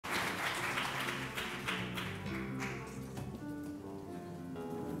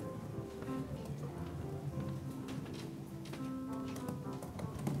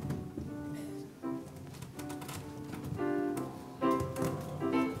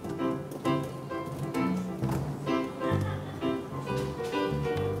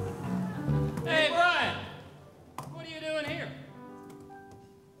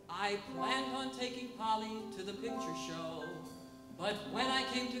But when I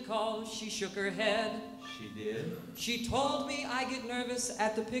came to call, she shook her head. She did? She told me I get nervous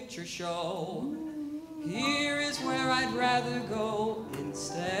at the picture show. Here is where I'd rather go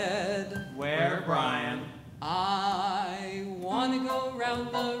instead. Where, Brian? I want to go round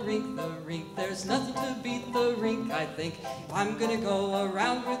the rink, the rink. There's nothing to beat the rink, I think. If I'm gonna go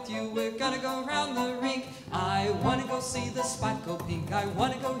around with you, we're gonna go round the rink. I want to go see the spot go pink. I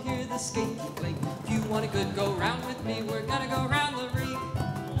want to go hear the skate blink. If you want a good go round with me, we're gonna go round the rink.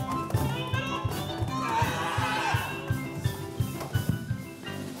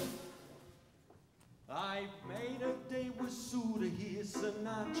 I made a day with Sue to hear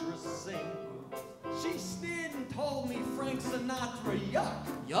Sinatra sing. She sneered and told me Frank Sinatra, yuck.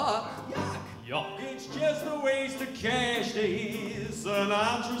 Yuck. Yuck. Yuck. It's just a waste of cash to hear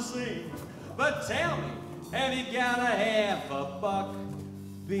Sinatra sing. But tell me, have you got a $50?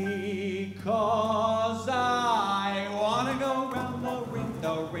 Because I want to go round the rink,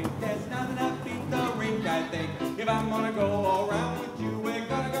 the rink. There's nothing to beat the rink, I think. If I'm going to go around with you, we're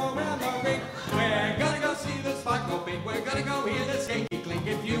going to go round the rink. We're going to go see the spot go big. We're going to go hear the skaty clink.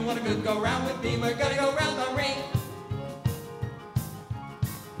 If you want to go round with me, we're going to go round the rink.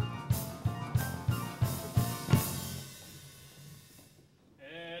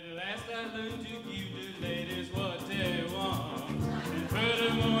 At last I learned to give the ladies what they want. And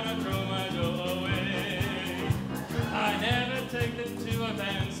furthermore, I throw my dough away. I never take them to a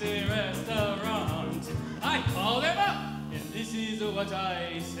fancy restaurant. I call them up, and this is what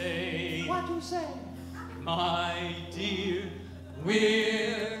I say. What you say? My dear,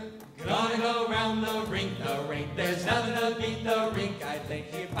 We're gonna go round the rink, the rink. There's nothing to beat the rink, I think.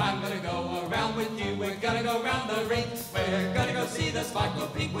 If I'm gonna go around with you, we're gonna go round the rink. We're gonna go see the spot go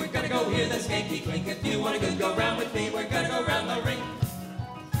pink. We're gonna go hear the skanky clink. If you wanna go round with me, we're gonna go round the rink.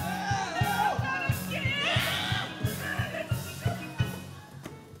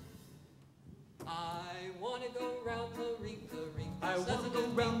 I wanna go round the rink, the rink. I want to go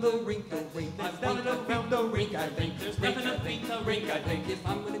round the rink, the rink. There's nothing to beat the rink, I think. There's nothing to beat the rink, I think. If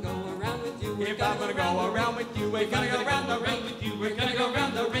I'm gonna go around with you, If I'm gonna go around with you, we're gonna go round the rink with you. We're gonna go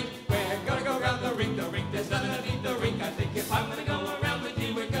round the rink. We're gonna go round the rink, the rink. There's nothing to beat the rink, I think. If I'm gonna go around with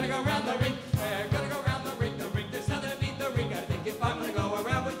you, we're gonna go round the rink. We're gonna go round the rink, the rink. There's nothing to beat the rink, I think. If I'm gonna go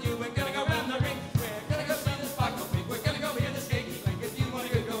around with you, we're gonna go round the rink. We're gonna go see the spot go pink. We're gonna go hear the skaty clink. If you wanna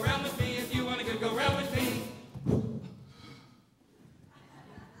go round with me, if you wanna go round with me.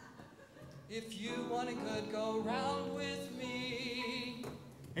 If you wanna go round with me.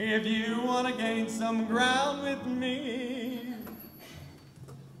 If you wanna gain some ground with me.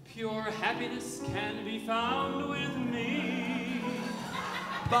 pure happiness can be found with me.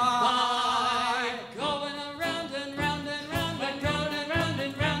 By going around and round and round and round and round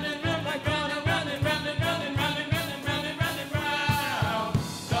and round and round, by going around and round and round and round and round and round and round and round the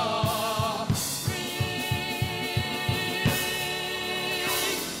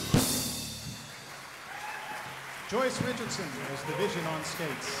Joyce Richardson as the Vision on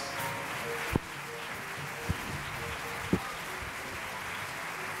skates.